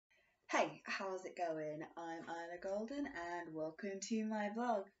Hey, how's it going? I'm IlaGolden and welcome to my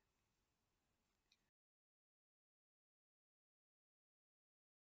vlog.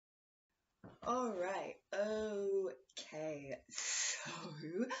 Alright, okay, so,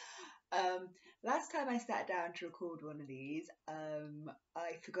 um, last time I sat down to record one of these,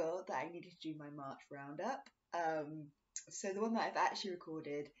 I forgot that I needed to do my March roundup. So the one that I've actually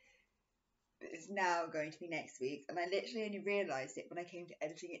recorded is now going to be next week, and I literally only realised it when I came to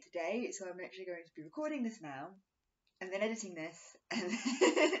editing it today, so I'm literally going to be recording this now and then editing this and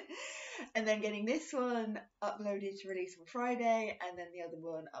then, and then getting this one uploaded to release on Friday and then the other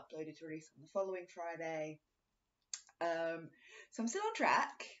one uploaded to release on the following Friday. So I'm still on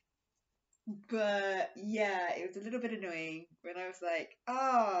track, but yeah, it was a little bit annoying when I was like,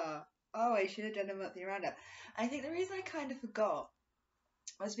 I should have done a monthly roundup. I think the reason I kind of forgot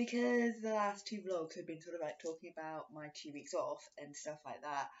was because the last two vlogs had been sort of like talking about my 2 weeks off and stuff like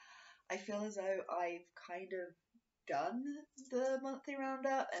that. I feel as though I've kind of done the monthly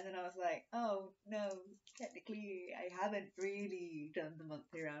roundup, and then I was like, oh no, technically I haven't really done the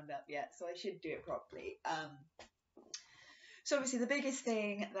monthly roundup yet, so I should do it properly. So obviously the biggest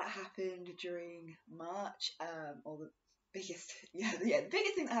thing that happened during March, or the biggest, the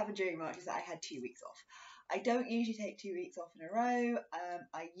biggest thing that happened during March is that I had 2 weeks off. I don't usually take 2 weeks off in a row.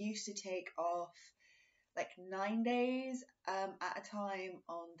 I used to take off like 9 days at a time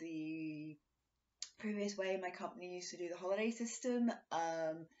on the previous way my company used to do the holiday system,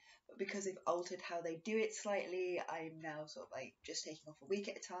 but because they've altered how they do it slightly, I'm now sort of like just taking off a week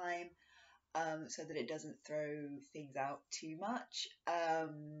at a time, so that it doesn't throw things out too much. I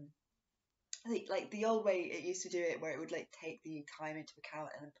think like the old way it used to do it, where it would like take the time into account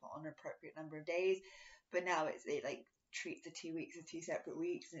and then put on an appropriate number of days, but now it like treats the 2 weeks as two separate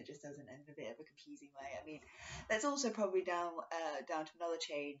weeks, and it just doesn't end in a bit of a confusing way. I mean, that's also probably down to another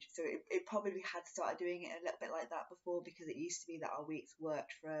change. So it probably had started doing it a little bit like that before, because it used to be that our weeks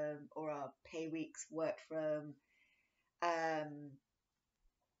worked from, or our pay weeks worked from um,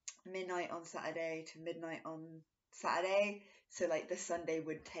 midnight on Saturday to midnight on Saturday. So like the Sunday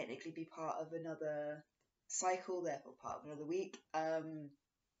would technically be part of another cycle, therefore part of another week.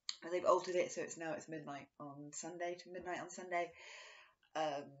 And they've altered it, so it's midnight on Sunday to midnight on Sunday.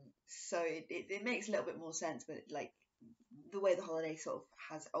 Um, so it makes a little bit more sense, but like the way the holiday sort of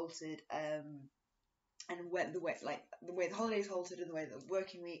has altered, and when the way the holidays altered and the way the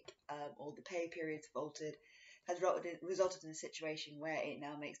working week, or the pay periods have altered, has resulted in a situation where it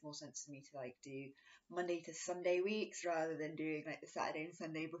now makes more sense to me to like do Monday to Sunday weeks rather than doing like the Saturday and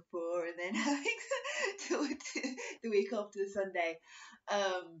Sunday before and then having the week after the Sunday.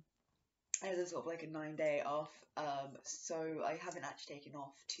 As a sort of like a 9 day off. So I haven't actually taken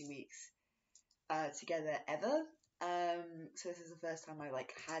off 2 weeks together ever. So this is the first time I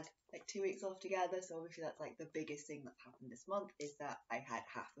like had like 2 weeks off together. So obviously that's like the biggest thing that's happened this month, is that I had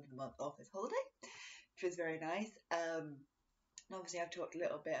half of the month off as holiday, which was very nice. And obviously I've talked a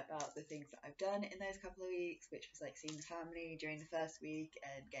little bit about the things that I've done in those couple of weeks, which was like seeing the family during the first week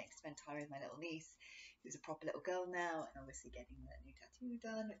and getting to spend time with my little niece, who's a proper little girl now, and obviously getting the new tattoo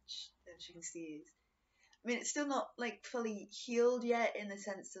done, which, as you can see, is, I mean, it's still not like fully healed yet, in the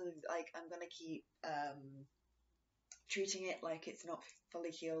sense of like I'm gonna keep treating it like it's not fully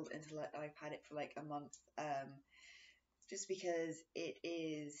healed until I've had it for like a month, just because it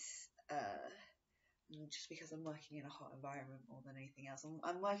is just because I'm working in a hot environment more than anything else.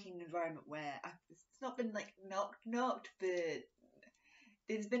 I'm working in an environment where it's not been like knocked, but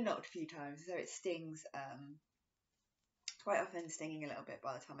it's been knocked a few times, so it stings quite often, stinging a little bit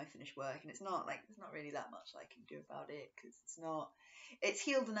by the time I finish work, and it's not really that much I can do about it, because it's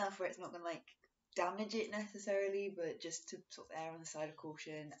healed enough where it's not gonna like damage it necessarily, but just to sort of err on the side of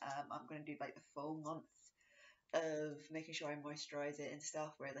caution, I'm gonna do like the full month of making sure I moisturize it and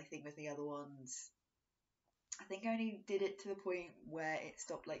stuff, whereas I think with the other ones, I think I only did it to the point where it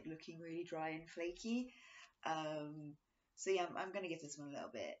stopped like looking really dry and flaky. So yeah, I'm gonna give this one a little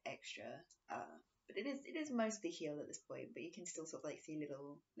bit extra. But it is mostly healed at this point, but you can still sort of like see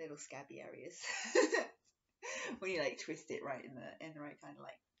little scabby areas when you like twist it right in the right kind of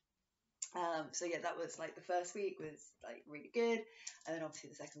light. So yeah, that was like the first week was like really good, and then obviously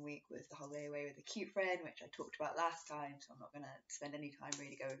the second week was the holiday away with a cute friend, which I talked about last time, so I'm not gonna spend any time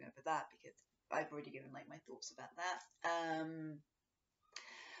really going over that because I've already given like my thoughts about that.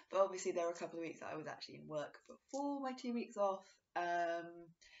 But obviously there were a couple of weeks that I was actually in work before my 2 weeks off.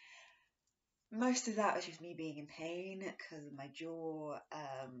 Most of that was just me being in pain because of my jaw.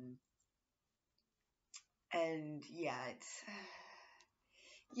 And yeah,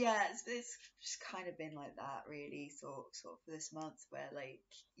 Yeah, it's just kind of been like that really, sort of for this month, where like,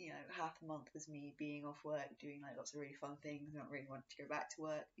 half the month was me being off work, doing like lots of really fun things, not really wanting to go back to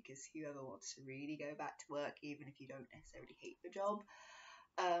work, because whoever wants to really go back to work, even if you don't necessarily hate the job.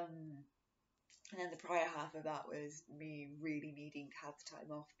 Um, and then the prior half of that was me really needing to have the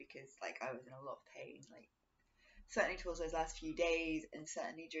time off, because like I was in a lot of pain, like certainly towards those last few days, and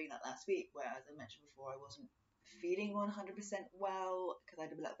certainly during that last week, where, as I mentioned before, I wasn't feeling 100% well because I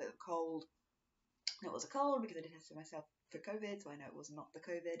had a little bit of a cold. It was a cold because I did test myself for COVID, so I know it was not the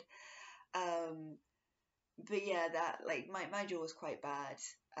COVID. Um, but yeah, that like my jaw was quite bad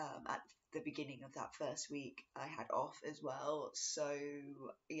at the beginning of that first week I had off as well. So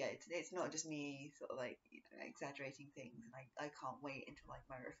yeah, it's not just me sort of like exaggerating things, and I can't wait until like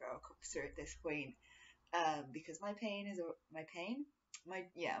my referral comes through at this point, because my pain is my pain, my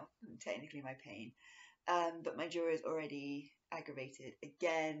yeah, technically my pain, but my jaw is already aggravated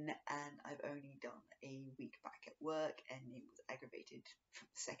again, and I've only done a week back at work, and it was aggravated from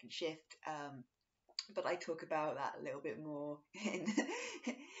the second shift. But I talk about that a little bit more in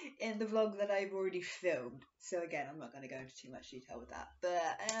in the vlog that I've already filmed. So again, I'm not going to go into too much detail with that.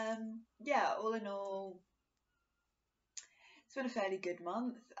 But yeah, all in all, it's been a fairly good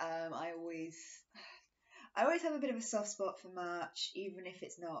month. I always have a bit of a soft spot for March, even if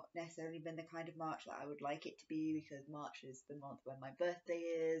it's not necessarily been the kind of March that I would like it to be, because March is the month when my birthday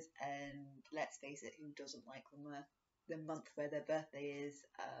is, and let's face it, who doesn't like the month where their birthday is?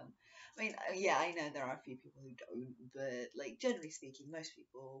 I mean, yeah, I know there are a few people who don't, but like generally speaking, most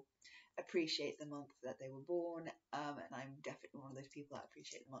people appreciate the month that they were born, and I'm definitely one of those people that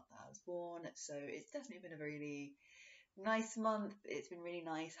appreciate the month that I was born. So it's definitely been a really nice month. It's been really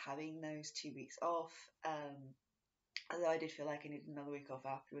nice having those 2 weeks off. Although I did feel like I needed another week off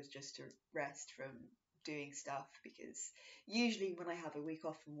afterwards, just to rest from doing stuff, because usually when I have a week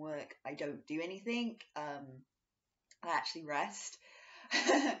off from work, I don't do anything. I actually rest,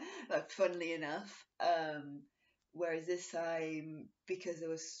 like, funnily enough. Whereas this time, because there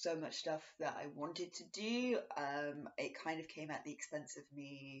was so much stuff that I wanted to do, it kind of came at the expense of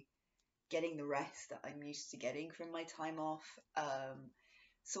me getting the rest that I'm used to getting from my time off.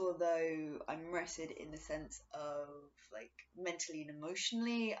 So although I'm rested in the sense of like mentally and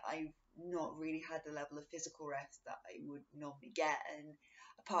emotionally, I've not really had the level of physical rest that I would normally get. And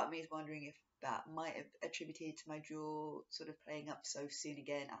a part of me is wondering if that might have attributed to my jaw sort of playing up so soon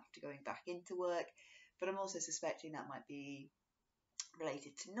again after going back into work. But I'm also suspecting that might be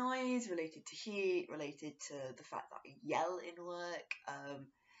related to noise, related to heat, related to the fact that I yell in work.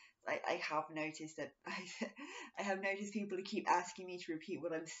 I have noticed that I have noticed people who keep asking me to repeat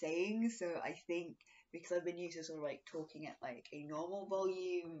what I'm saying. So I think because I've been used to sort of like talking at like a normal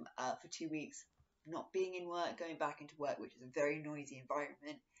volume for 2 weeks, not being in work, going back into work, which is a very noisy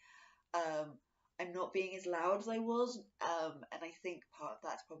environment, um, I'm not being as loud as I was. And I think part of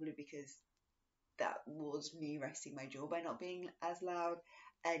that's probably because that was me resting my jaw by not being as loud,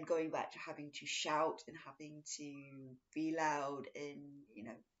 and going back to having to shout and having to be loud, and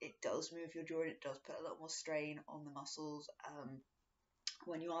it does move your jaw, and it does put a lot more strain on the muscles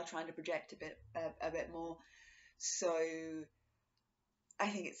when you are trying to project a bit more. So I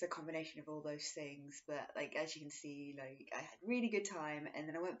think it's a combination of all those things. But like, as you can see, like, I had really good time, and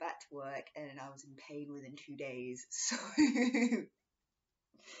then I went back to work and I was in pain within 2 days. So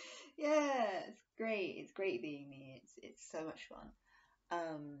yeah, it's great. It's great being me. It's so much fun.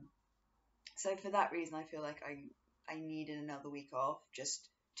 Um, so for that reason, I feel like I needed another week off, just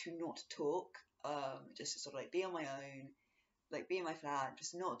to not talk, just to sort of like be on my own, like be in my flat,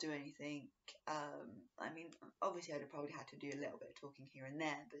 just not do anything. I mean, obviously I'd have probably had to do a little bit of talking here and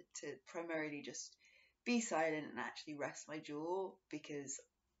there, but to primarily just be silent and actually rest my jaw, because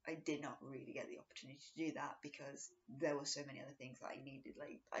I did not really get the opportunity to do that, because there were so many other things that I needed,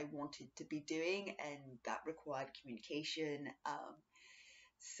 like I wanted to be doing, and that required communication.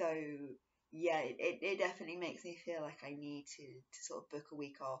 So yeah, it definitely makes me feel like I need to sort of book a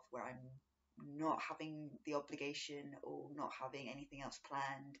week off where I'm not having the obligation or not having anything else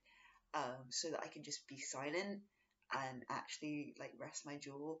planned, so that I can just be silent and actually like rest my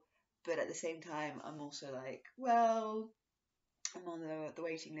jaw. But at the same time, I'm also like, well, I'm on the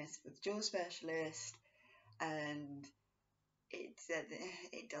waiting list for the jaw specialist, and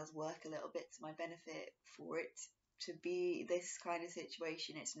it does work a little bit to my benefit for it to be this kind of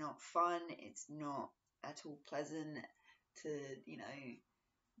situation. It's not fun. It's not at all pleasant to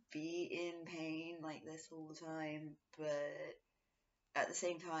be in pain like this all the time. But at the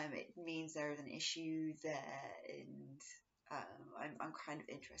same time, it means there is an issue there, and I'm kind of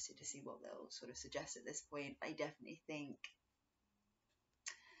interested to see what they'll sort of suggest at this point. I definitely think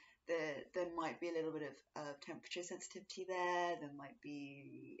there might be a little bit of temperature sensitivity there. There might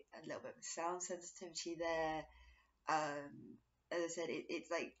be a little bit of sound sensitivity there. As I said,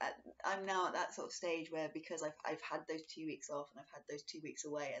 it's like I'm now at that sort of stage where, because I've had those 2 weeks off and I've had those 2 weeks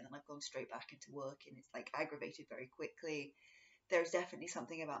away, and then I've gone straight back into work, and it's like aggravated very quickly. There's definitely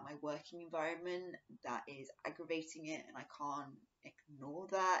something about my working environment that is aggravating it, and I can't ignore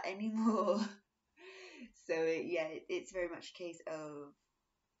that anymore. So it's very much a case of,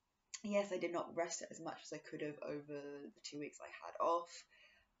 yes, I did not rest as much as I could have over the 2 weeks I had off,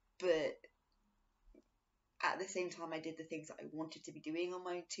 but at the same time, I did the things that I wanted to be doing on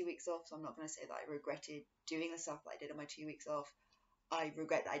my 2 weeks off. So I'm not going to say that I regretted doing the stuff that I did on my 2 weeks off. I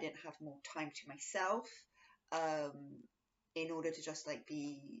regret that I didn't have more time to myself, in order to just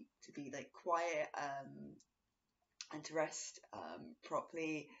be like quiet, and to rest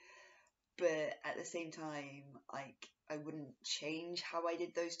properly. But at the same time, like, I wouldn't change how I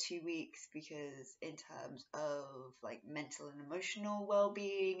did those 2 weeks, because in terms of like mental and emotional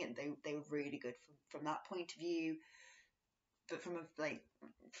well-being, and they were really good from that point of view. But from a like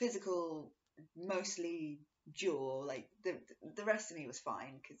physical, mostly jaw, like the rest of me was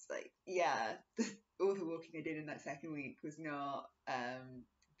fine, because like, yeah, all the walking I did in that second week was not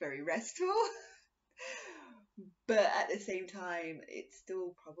very restful. But at the same time, it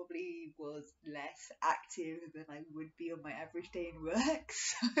still probably was less active than I would be on my average day in work.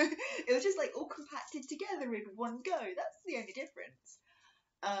 So it was just like all compacted together in one go. That's the only difference.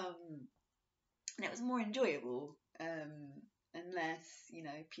 And it was more enjoyable, and less,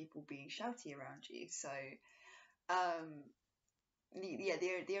 people being shouty around you. So, yeah,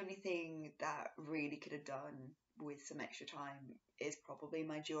 the only thing that really could have done with some extra time is probably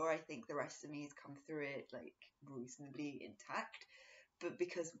my jaw. I think the rest of me has come through it like reasonably intact, but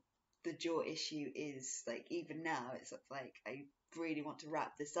because the jaw issue is like, even now, it's sort of like, I really want to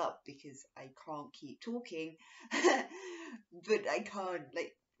wrap this up because I can't keep talking, but I can't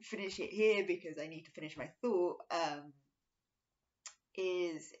like finish it here because I need to finish my thought.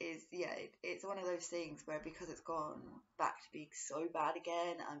 It's one of those things where, because it's gone back to being so bad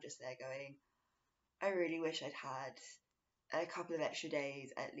again, I'm just there going, I really wish I'd had a couple of extra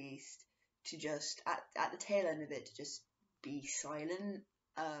days at least to just at the tail end of it, to just be silent,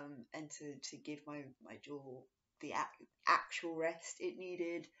 and to give my jaw the actual rest it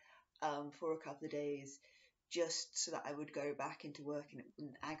needed, for a couple of days, just so that I would go back into work and it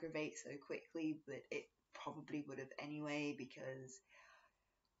wouldn't aggravate so quickly. But it probably would have anyway, because,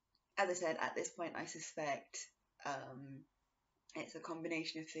 as I said, at this point I suspect it's a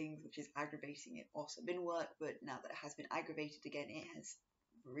combination of things which is aggravating it also in work, but now that it has been aggravated again, it has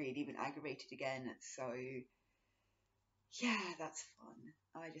really been aggravated again. So yeah, that's fun.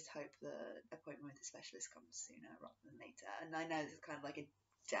 I just hope the appointment with the specialist comes sooner rather than later. And I know this is kind of like a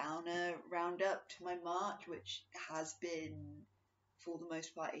downer roundup to my March, which has been, for the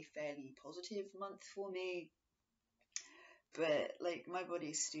most part, a fairly positive month for me. But like, my body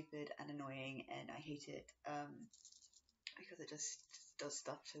is stupid and annoying, and I hate it, because it just does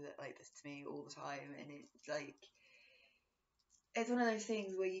stuff to it like this to me all the time. And it's one of those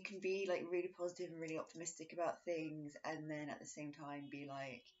things where you can be like really positive and really optimistic about things, and then at the same time be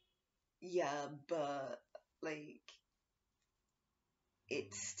like, yeah, but like,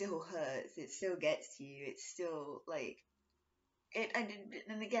 it still hurts, it still gets to you, it's still like it.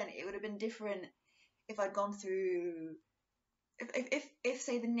 And again, it would have been different if I'd gone through, if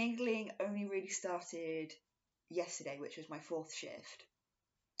say the niggling only really started yesterday, which was my fourth shift.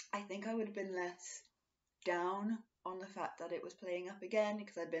 I think I would have been less down on the fact that it was playing up again,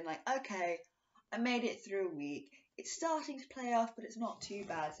 because I'd been like, okay, I made it through a week. It's starting to play off, but it's not too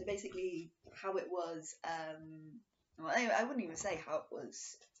bad. So basically, how it was, well, anyway, I wouldn't even say how it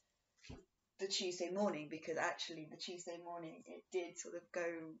was the Tuesday morning, because actually the Tuesday morning it did sort of go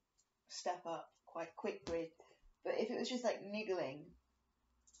step up quite quickly. But if it was just like niggling,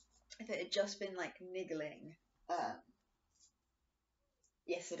 if it had just been like niggling,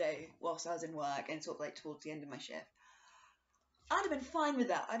 yesterday whilst I was in work and sort of like towards the end of my shift, I'd have been fine with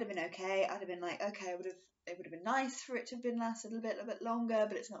that. I'd have been okay. I'd have been like, okay, it would have been nice for it to have been lasted a little bit longer,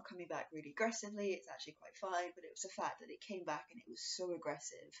 but it's not coming back really aggressively. It's actually quite fine. But it was the fact that it came back and it was so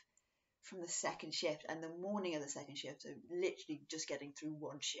aggressive from the second shift and the morning of the second shift, so literally just getting through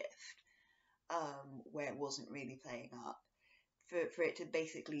one shift, where it wasn't really playing up, for it to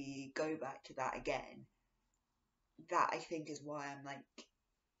basically go back to that again. That, I think, is why I'm like,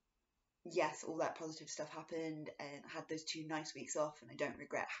 yes, all that positive stuff happened, and I had those 2 nice weeks off, and I don't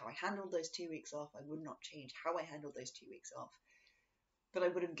regret how I handled those 2 weeks off. I would not change how I handled those 2 weeks off, but I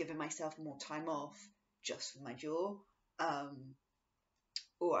would have given myself more time off just for my jaw.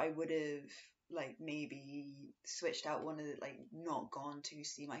 or I would have like maybe switched out one of the, like not gone to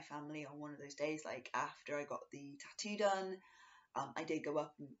see my family on one of those days, like after I got the tattoo done. I did go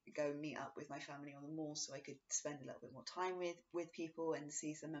up and go meet up with my family on the mall so I could spend a little bit more time with people and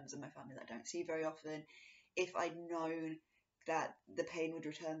see some members of my family that I don't see very often. If I'd known that the pain would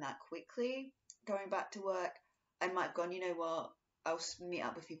return that quickly going back to work, I might have gone, you know what, I'll meet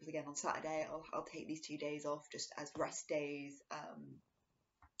up with people again on Saturday. I'll take these 2 days off just as rest days.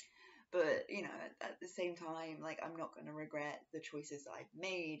 But you know, at the same time, like I'm not going to regret the choices that I've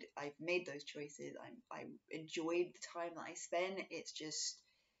made. I've made those choices. I enjoyed the time that I spent. It's just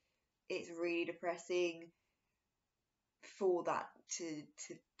it's really depressing for that to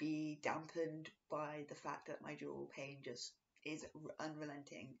be dampened by the fact that my jaw pain just is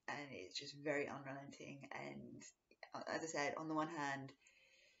unrelenting, and it's just very unrelenting. And as I said, on the one hand,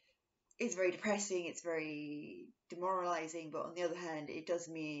 it's very depressing, it's very demoralizing, but on the other hand, it does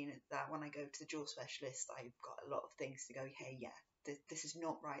mean that when I go to the jaw specialist, I've got a lot of things to go, hey, yeah, this is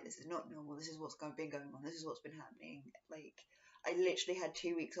not right, this is not normal, this is what's been going on, this is what's been happening. Like, I literally had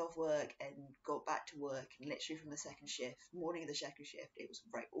 2 weeks off work and got back to work, and literally from the second shift, morning of the second shift, it was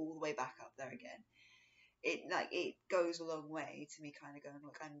right all the way back up there again. It goes a long way to me kind of going,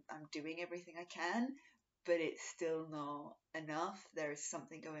 look, I'm doing everything I can, but it's still not enough. There is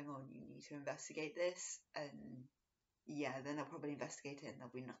something going on. You need to investigate this. And yeah, then they'll probably investigate it and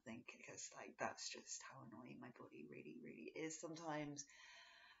there'll be nothing, because like that's just how annoying my body really, really is sometimes.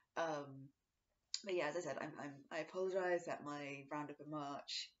 But yeah, as I said, I apologize that my roundup in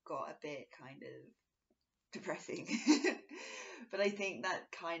March got a bit kind of depressing. But I think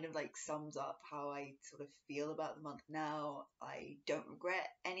that kind of like sums up how I sort of feel about the month now. I don't regret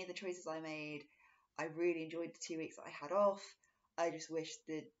any of the choices I made. I really enjoyed the 2 weeks that I had off. I just wish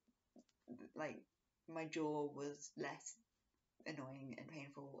that like my jaw was less annoying and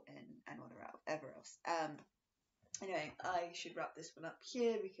painful and whatever else. Anyway, I should wrap this one up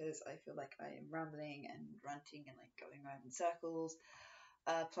here because I feel like I am rambling and ranting and like going around in circles.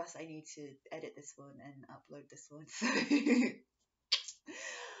 Plus, I need to edit this one and upload this one. So,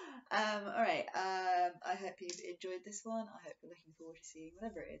 all right. I hope you've enjoyed this one. I hope you're looking forward to seeing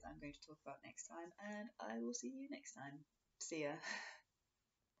whatever it is I'm going to talk about next time, and I will see you next time. See ya.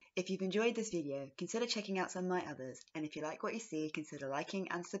 If you've enjoyed this video, consider checking out some of my others, and if you like what you see, consider liking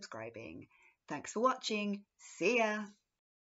and subscribing. Thanks for watching. See ya!